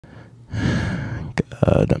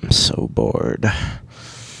God, I'm so bored.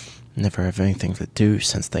 Never have anything to do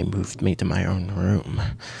since they moved me to my own room.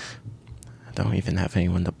 I don't even have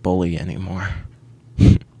anyone to bully anymore.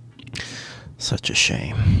 Such a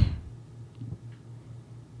shame.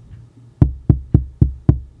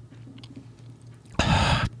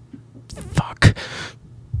 Fuck.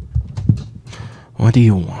 What do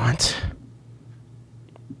you want?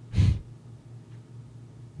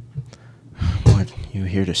 What, you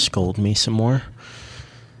here to scold me some more?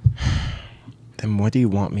 Then what do you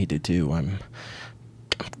want me to do? I'm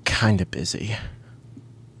kinda busy.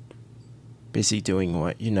 Busy doing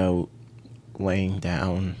what? You know, laying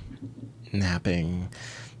down, napping,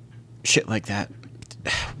 shit like that.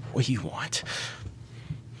 What do you want?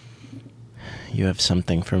 You have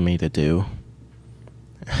something for me to do?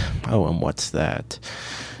 Oh, and what's that?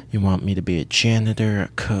 You want me to be a janitor, a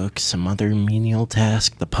cook, some other menial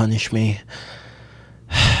task to punish me?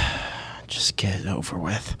 Just get it over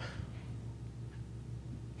with.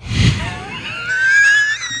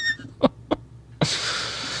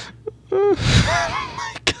 Oh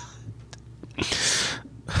my God.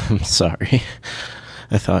 I'm sorry.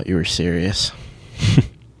 I thought you were serious.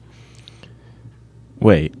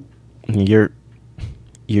 Wait, you're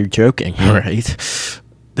joking, right?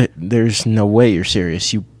 There's no way you're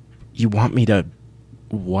serious. You want me to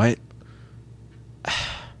what?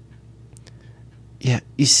 Yeah,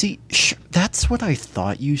 you see, that's what I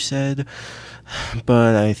thought you said,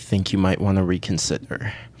 but I think you might want to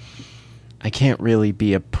reconsider. I can't really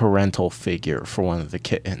be a parental figure for one of the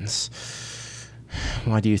kittens.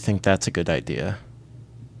 Why do you think that's a good idea?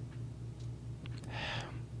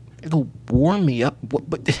 It'll warm me up.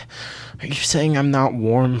 But are you saying I'm not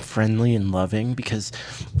warm, friendly, and loving? Because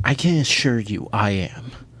I can assure you I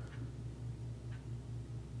am.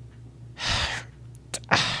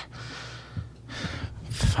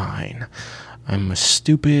 Fine. I'm a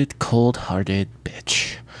stupid, cold-hearted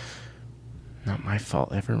bitch. Not my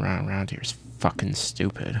fault everyone around here is fucking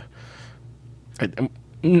stupid.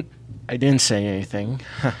 I didn't say anything.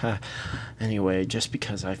 Anyway, just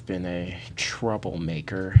because I've been a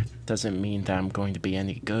troublemaker doesn't mean that I'm going to be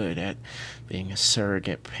any good at being a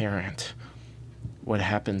surrogate parent. What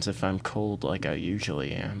happens if I'm cold like I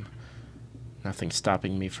usually am? Nothing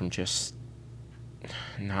stopping me from just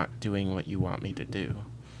not doing what you want me to do.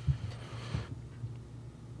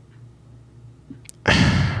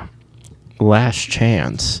 Last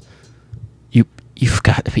chance. You've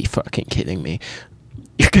got to be fucking kidding me.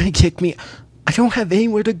 You're gonna kick me? I don't have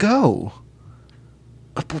anywhere to go.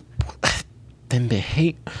 Then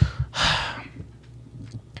behave.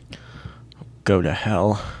 Go to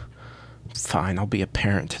hell. Fine, I'll be a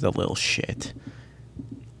parent to the little shit.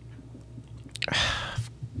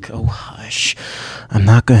 Go hush. I'm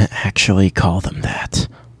not gonna actually call them that.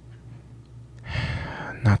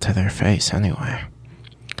 Not to their face, anyway.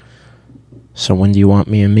 So when do you want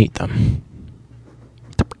me to meet them?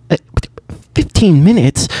 15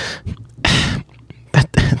 minutes?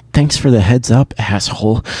 Thanks for the heads up,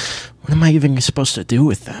 asshole. What am I even supposed to do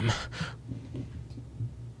with them?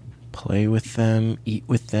 Play with them, eat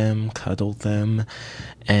with them, cuddle them,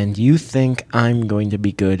 and you think I'm going to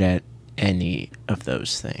be good at any of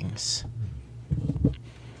those things?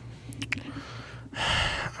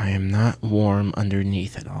 I am not warm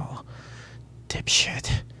underneath at all.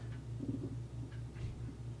 Dipshit.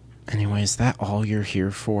 Anyway, is that all you're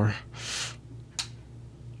here for?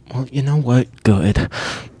 Well, you know what? Good.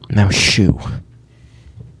 Now shoo.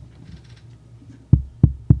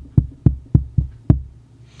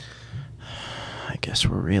 I guess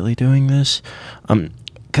we're really doing this.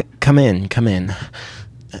 Come in.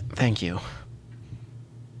 Thank you.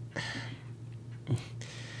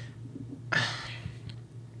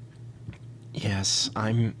 Yes,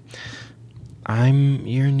 I'm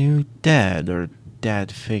your new dad, or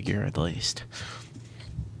dad figure at least.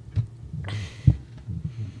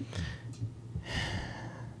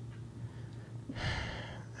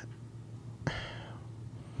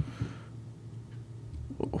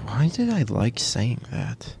 Why did I like saying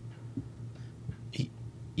that?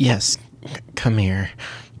 Yes, come here.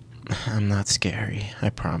 I'm not scary,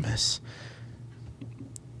 I promise.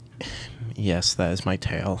 Yes, that is my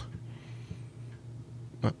tail.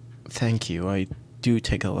 Thank you, I do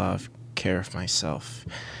take a lot of care of myself.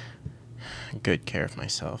 Good care of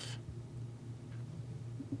myself.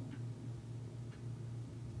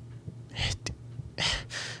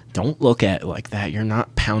 Don't look at it like that, you're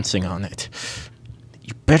not pouncing on it.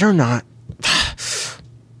 You better not.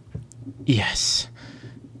 Yes.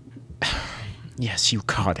 Yes, you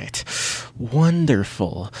caught it.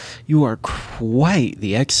 Wonderful. You are quite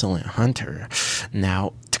the excellent hunter.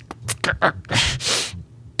 Now,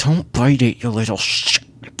 Don't bite it, you little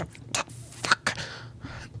fuck.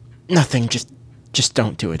 Nothing, just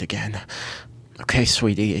don't do it again. Okay,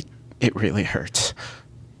 sweetie, it really hurts.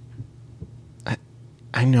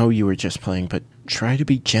 I know you were just playing, but try to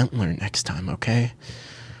be gentler next time, okay?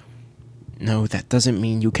 No, that doesn't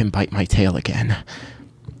mean you can bite my tail again.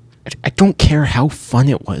 I don't care how fun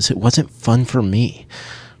it was. It wasn't fun for me.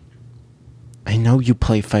 I know you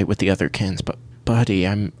play fight with the other kids, but buddy,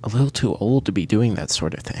 I'm a little too old to be doing that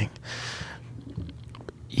sort of thing.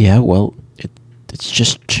 Yeah, well, it's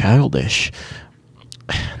just childish.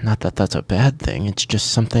 Not that that's a bad thing. It's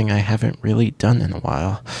just something I haven't really done in a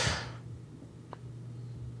while.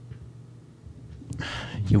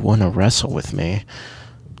 You want to wrestle with me?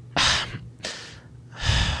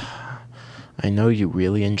 I know you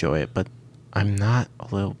really enjoy it, but I'm not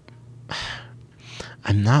little.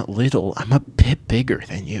 I'm a bit bigger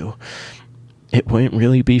than you. It wouldn't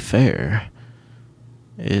really be fair.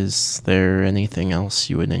 Is there anything else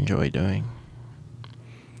you would enjoy doing?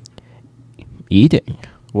 Eating?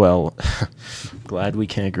 Well, glad we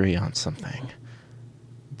can agree on something.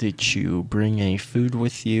 Did you bring any food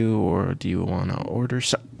with you, or do you want to order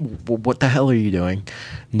some? What the hell are you doing?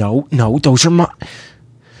 No, those are my...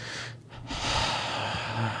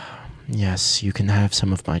 Yes, you can have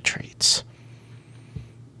some of my treats.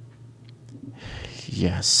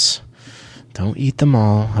 Yes. Don't eat them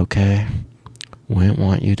all, okay? Wouldn't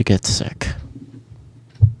want you to get sick.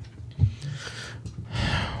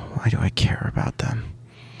 Why do I care about them?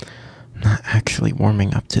 I'm not actually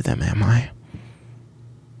warming up to them, am I?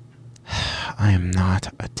 I am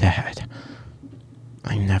not a dad.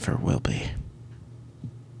 I never will be.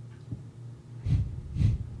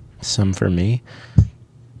 Some for me?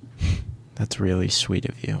 That's really sweet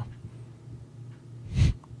of you.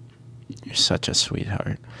 You're such a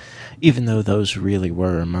sweetheart. Even though those really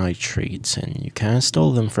were my treats and you kind of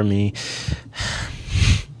stole them from me,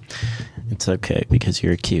 it's okay because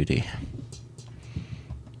you're a cutie.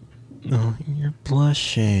 Oh, you're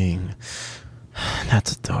blushing.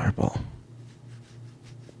 That's adorable.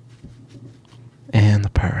 And the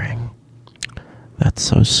purring. That's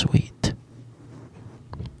so sweet.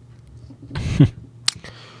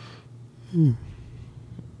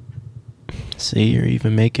 See, you're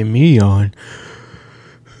even making me yawn.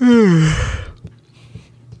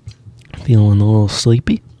 Feeling a little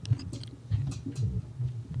sleepy?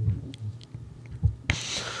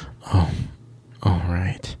 Oh,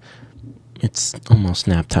 alright. It's almost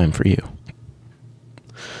nap time for you.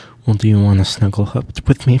 Well, do you want to snuggle up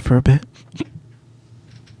with me for a bit?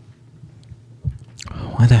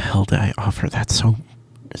 Why the hell did I offer that so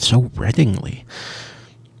readingly?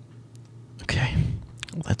 Okay,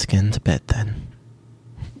 let's get into bed then.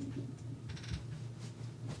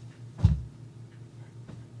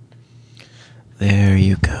 There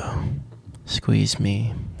you go. Squeeze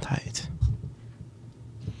me tight.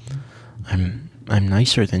 I'm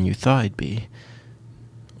nicer than you thought I'd be.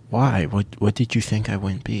 Why? What did you think I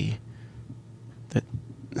wouldn't be?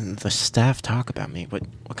 The staff talk about me.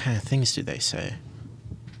 What kind of things do they say?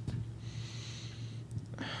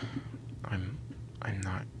 I'm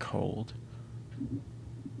not cold.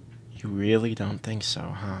 You really don't think so,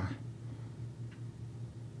 huh?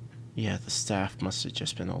 Yeah, the staff must have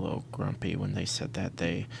just been a little grumpy when they said that.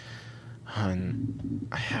 Hun,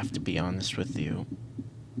 I have to be honest with you.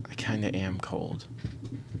 I kinda am cold.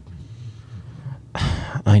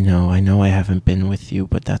 I know I haven't been with you,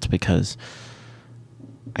 but that's because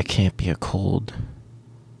I can't be a cold-hearted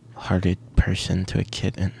person to a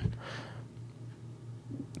kitten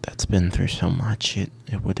that's been through so much. It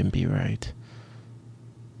wouldn't be right.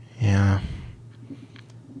 Yeah.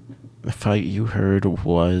 The fight you heard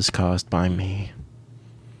was caused by me.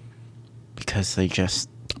 Because they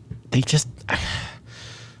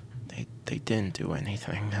didn't do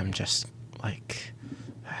anything. I'm just like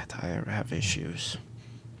that. I have issues.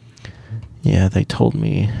 Yeah, they told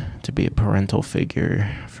me to be a parental figure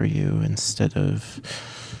for you instead of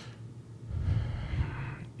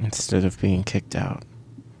being kicked out.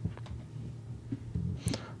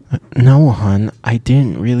 No, hon, I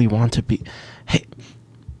didn't really want to be.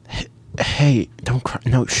 Hey, don't cry.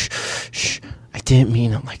 No, shh. I didn't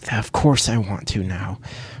mean it like that. Of course I want to now.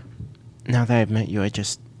 Now that I've met you,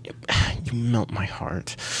 you melt my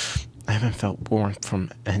heart. I haven't felt warmth from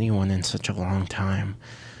anyone in such a long time.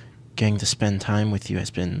 Getting to spend time with you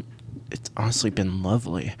it's honestly been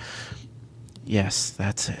lovely. Yes,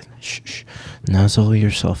 that's it. Shh. Nuzzle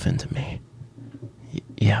yourself into me.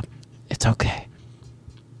 Yep, it's okay.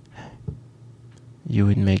 You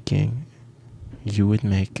would make an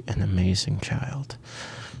amazing child.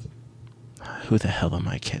 Who the hell am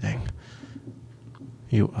I kidding?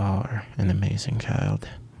 You are an amazing child.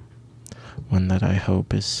 One that I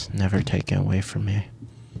hope is never taken away from me.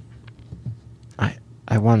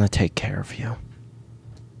 I want to take care of you.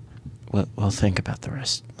 We'll think about the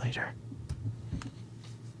rest later.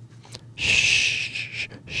 Shh,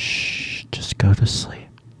 shh, just go to sleep.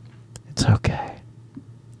 It's okay.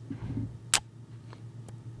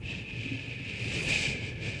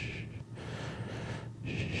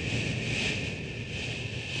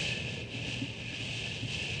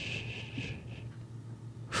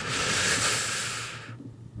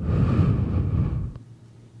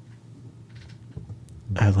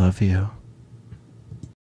 I love you.